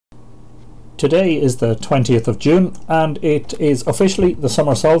Today is the 20th of June and it is officially the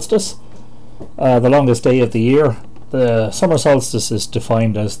summer solstice, the longest day of the year. The summer solstice is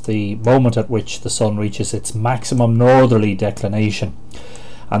defined as the moment at which the sun reaches its maximum northerly declination,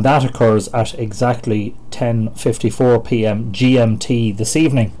 and that occurs at exactly 10:54 p.m. GMT this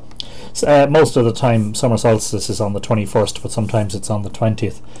evening. Most of the time summer solstice is on the 21st, but sometimes it's on the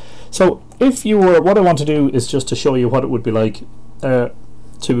 20th. So if you were, what I want to do is just to show you what it would be like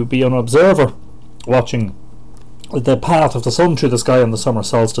to be an observer watching the path of the sun through the sky on the summer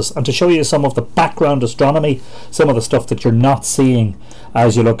solstice, and to show you some of the background astronomy, some of the stuff that you're not seeing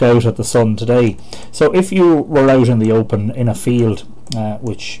as you look out at the sun today. So if you were out in the open in a field,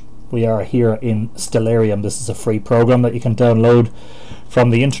 which we are here in Stellarium, this is a free program that you can download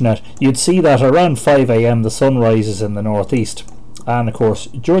from the internet, you'd see that around 5 a.m. the sun rises in the northeast. And of course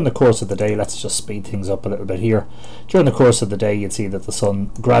during the course of the day, let's just speed things up a little bit here, during the course of the day you'd see that the sun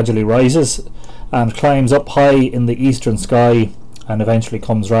gradually rises and climbs up high in the eastern sky and eventually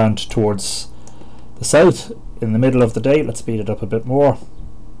comes round towards the south in the middle of the day. Let's speed it up a bit more,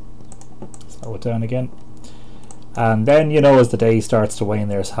 slow it down again, and then, you know, as the day starts to wane,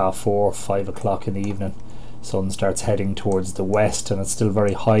 there's 4:30, 5 o'clock in the evening, sun starts heading towards the west and it's still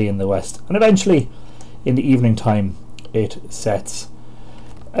very high in the west, and eventually in the evening time it sets.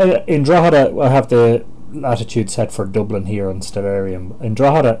 In Drogheda, I have the latitude set for Dublin here in Stellarium. In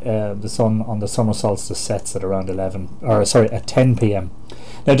Drogheda, the sun on the summer solstice sets at around 10 p.m.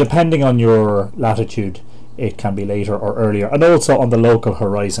 Now, depending on your latitude, it can be later or earlier, and also on the local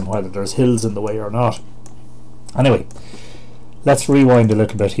horizon, whether there's hills in the way or not. Anyway, let's rewind a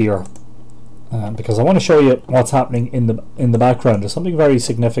little bit here, because I want to show you what's happening in the background. There's something very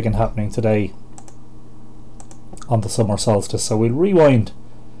significant happening today on the summer solstice. So we'll rewind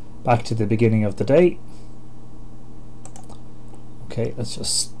back to the beginning of the day. Okay, let's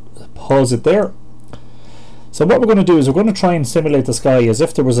just pause it there. So what we're going to do is we're going to try and simulate the sky as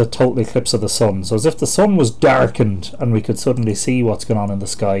if there was a total eclipse of the sun, so as if the sun was darkened and we could suddenly see what's going on in the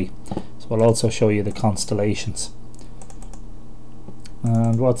sky. So we'll also show you the constellations.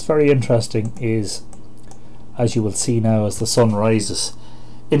 And what's very interesting is, as you will see now as the sun rises,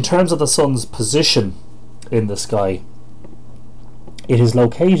 in terms of the sun's position in the sky, it is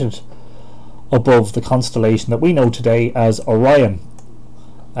located above the constellation that we know today as Orion,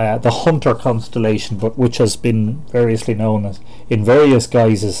 the Hunter constellation, but which has been variously known as, in various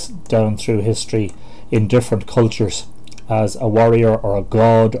guises down through history in different cultures, as a warrior or a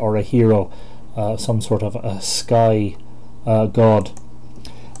god or a hero, some sort of a sky god.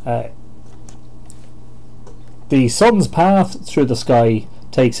 The sun's path through the sky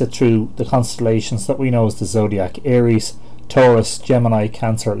takes it through the constellations that we know as the zodiac: Aries, Taurus, Gemini,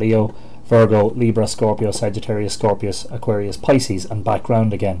 Cancer, Leo, Virgo, Libra, Scorpio, Sagittarius, Scorpius, Aquarius, Pisces, and back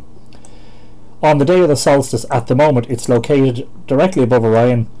round again. On the day of the solstice, at the moment, it's located directly above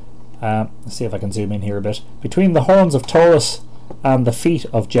Orion. Let's see if I can zoom in here a bit, between the horns of Taurus and the feet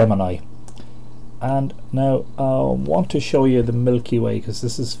of Gemini. And now I want to show you the Milky Way, because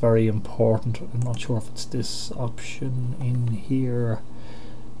this is very important. I'm not sure if it's this option in here.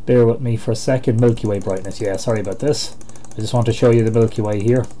 Bear with me for a second. Milky Way brightness, yeah, sorry about this. I just want to show you the Milky Way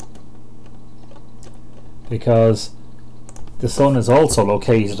here, because the sun is also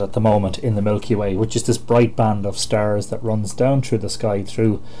located at the moment in the Milky Way, which is this bright band of stars that runs down through the sky,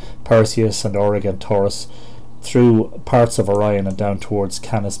 through Perseus and Orion, Taurus, through parts of Orion and down towards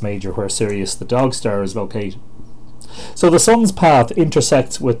Canis Major, where Sirius the dog star is located. So the sun's path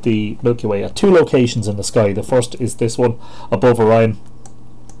intersects with the Milky Way at two locations in the sky. The first is this one above Orion,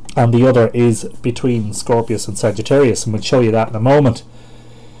 and the other is between Scorpius and Sagittarius, and we'll show you that in a moment.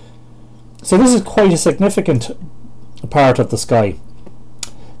 So this is quite a significant part of the sky.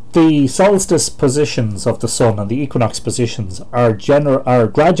 The solstice positions of the sun and the equinox positions are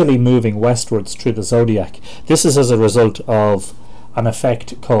gradually moving westwards through the zodiac. This is as a result of an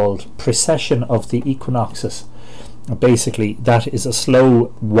effect called precession of the equinoxes. Basically, that is a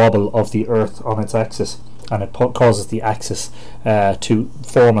slow wobble of the earth on its axis, and it causes the axis to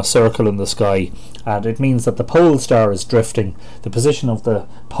form a circle in the sky, and it means that the pole star is drifting. The position of the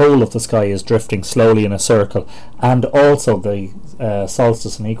pole of the sky is drifting slowly in a circle, and also the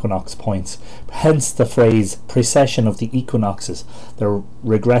solstice and equinox points, hence the phrase precession of the equinoxes. They're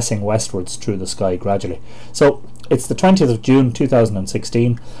regressing westwards through the sky gradually. So it's the 20th of June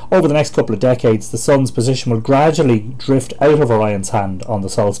 2016. Over the next couple of decades, the sun's position will gradually drift out of Orion's hand on the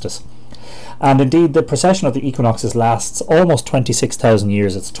solstice. And indeed, the precession of the equinoxes lasts almost 26,000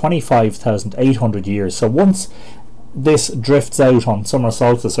 years. It's 25,800 years. So once this drifts out on summer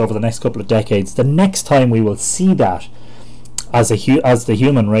solstice over the next couple of decades, the next time we will see that as the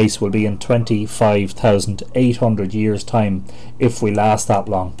human race will be in 25,800 years time, if we last that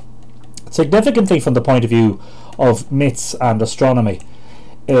long. Significantly, from the point of view of myths and astronomy,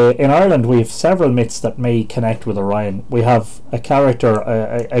 in Ireland we have several myths that may connect with Orion. We have a character,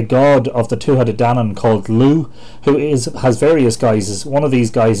 a god of the two-headed Danann called Lu, who has various guises. One of these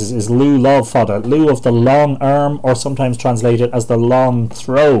guises is Lu Lovefada, Lu of the long arm, or sometimes translated as the long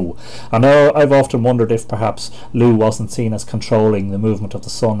throw. And I've often wondered if perhaps Lu wasn't seen as controlling the movement of the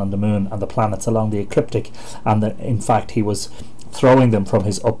sun and the moon and the planets along the ecliptic, and that in fact he was throwing them from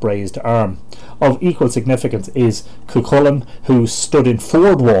his upraised arm. Of equal significance is Cuchulainn, who stood in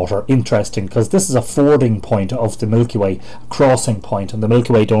ford water. Interesting, because this is a fording point of the Milky Way, a crossing point, and the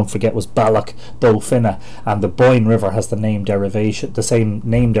Milky Way, don't forget, was Balloch Dó Finne, and the Boyne River has the same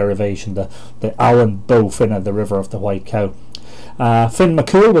name derivation, the Aran Dó Finne, the river of the White Cow. Finn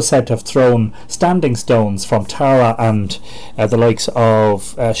McCool was said to have thrown standing stones from Tara and the likes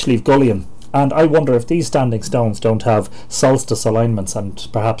of Slieve Gullion. And I wonder if these standing stones don't have solstice alignments, and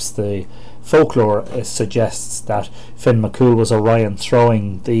perhaps the folklore suggests that Finn McCool was Orion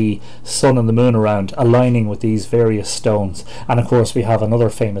throwing the sun and the moon around, aligning with these various stones. And of course we have another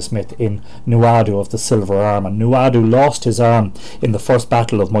famous myth in Nuadu of the silver arm, and Nuadu lost his arm in the first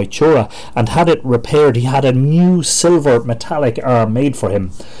battle of Moitura and had it repaired. He had a new silver metallic arm made for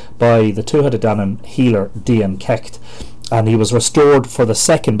him by the two-headed Danann healer Dian Cecht, and he was restored for the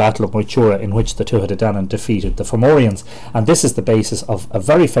second battle of Moitura, in which the two-headed Danann defeated the Fomorians. And this is the basis of a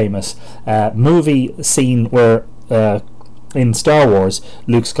very famous movie scene where in Star Wars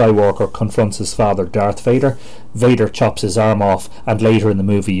Luke Skywalker confronts his father Darth Vader. Vader chops his arm off, and later in the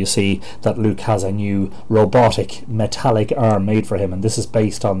movie you see that Luke has a new robotic metallic arm made for him, and this is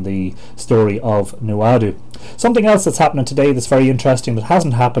based on the story of Nuadu. Something else that's happening today that's very interesting, that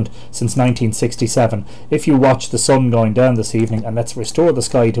hasn't happened since 1967. If you watch the sun going down this evening, and let's restore the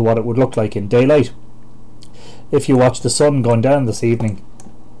sky to what it would look like in daylight. If you watch the sun going down this evening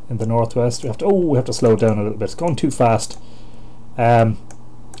in the northwest, we have to slow down a little bit, it's going too fast.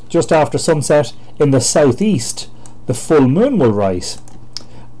 Just after sunset in the southeast, the full moon will rise,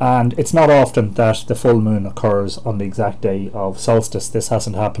 and it's not often that the full moon occurs on the exact day of solstice. This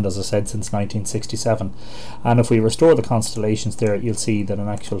hasn't happened, as I said, since 1967. And if we restore the constellations there, you'll see that in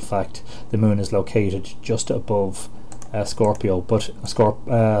actual fact the moon is located just above Scorpio, but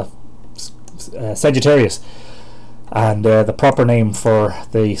Sagittarius. And the proper name for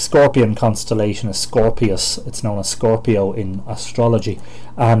the Scorpion constellation is Scorpius. It's known as Scorpio in astrology.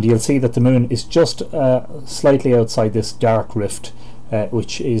 And you'll see that the moon is just slightly outside this dark rift,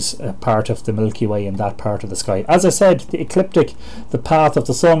 which is a part of the Milky Way in that part of the sky. As I said, the ecliptic, the path of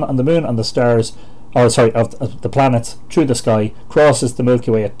the sun and the moon and the stars, of the planets through the sky, crosses the Milky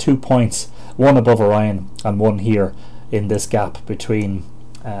Way at 2 points, one above Orion and one here in this gap between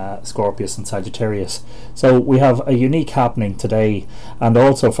Scorpius and Sagittarius. So we have a unique happening today, and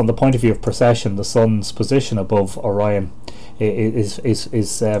also from the point of view of precession, the sun's position above Orion is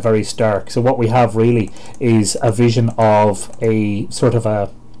very stark. So what we have really is a vision of a sort of a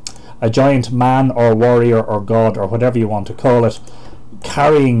giant man or warrior or god or whatever you want to call it,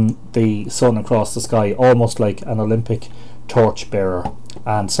 carrying the sun across the sky, almost like an Olympic torchbearer,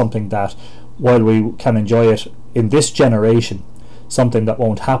 and something that, while we can enjoy it in this generation, something that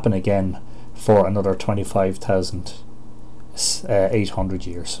won't happen again for another 25,800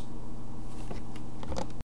 years.